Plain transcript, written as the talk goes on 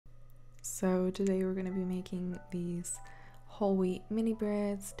So today we're going to be making these whole wheat mini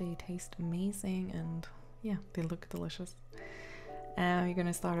breads. They taste amazing and yeah, they look delicious. You're going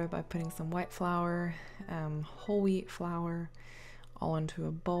to start out by putting some white flour, whole wheat flour, all into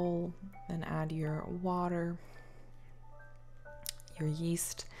a bowl. Then add your water, your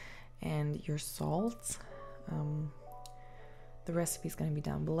yeast, and your salt. The recipe is going to be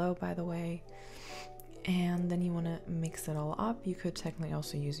down below, by the way. And then you want to mix it all up. You could technically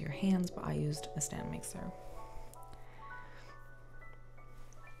also use your hands, but I used a stand mixer.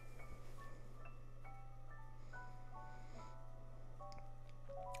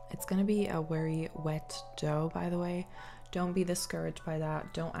 It's going to be a very wet dough, by the way. Don't be discouraged by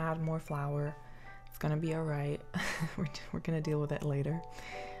that. Don't add more flour. It's going to be all right. We're going to deal with it later.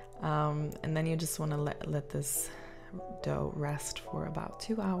 And then you just want to let this dough rest for about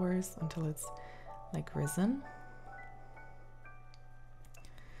 2 hours until it's like risen.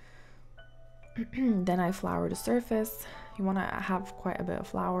 Then I flour the surface. You want to have quite a bit of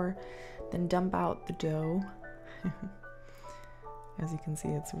flour, then dump out the dough. As you can see,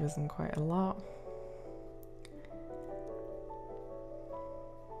 it's risen quite a lot.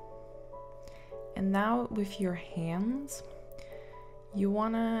 And now with your hands, you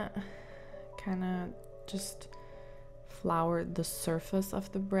want to kind of just flour the surface of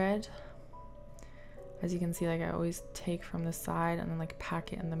the bread. As you can see, like I always take from the side and then like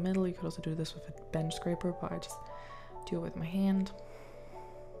pack it in the middle. You could also do this with a bench scraper, but I just do it with my hand.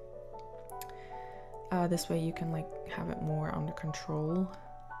 This way you can like have it more under control.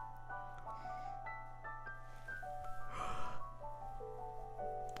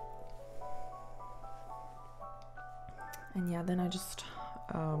 And yeah, then I just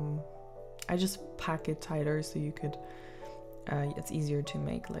pack it tighter so you could it's easier to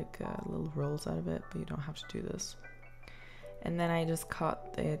make like little rolls out of it, but you don't have to do this. And then I just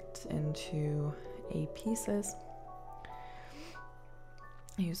cut it into 8 pieces.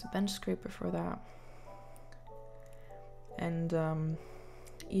 I use a bench scraper for that. And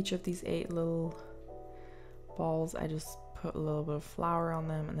each of these 8 little balls, I just put a little bit of flour on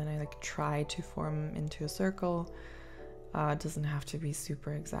them, and then I like try to form into a circle. It doesn't have to be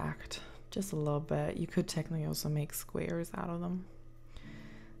super exact, just a little bit. You could technically also make squares out of them.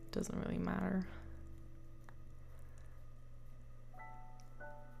 Doesn't really matter.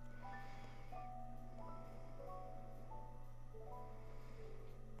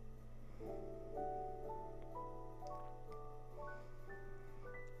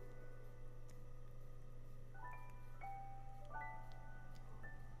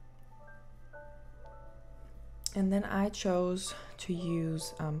 And then I chose to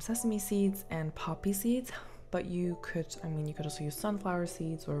use sesame seeds and poppy seeds, but you could also use sunflower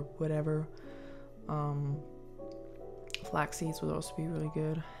seeds or whatever. Flaxseeds would also be really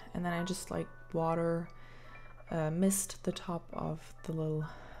good. And then I just like mist the top of the little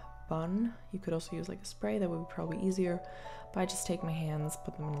bun. You could also use like a spray, that would be probably easier, but I just take my hands,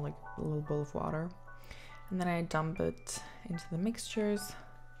 put them in like a little bowl of water, and then I dump it into the mixtures.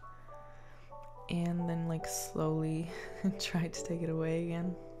 And then like slowly try to take it away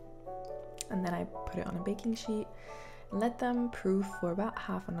again. And then I put it on a baking sheet and let them proof for about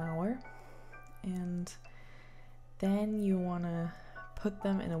half an hour. And then you want to put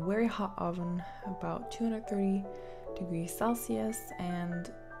them in a very hot oven, about 230 degrees Celsius,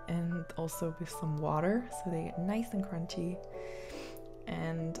 and also with some water so they get nice and crunchy.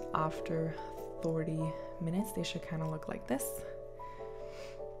 And after 30 minutes they should kind of look like this.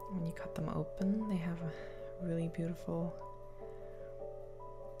 When you cut them open, they have a really beautiful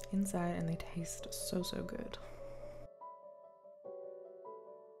inside and they taste so good.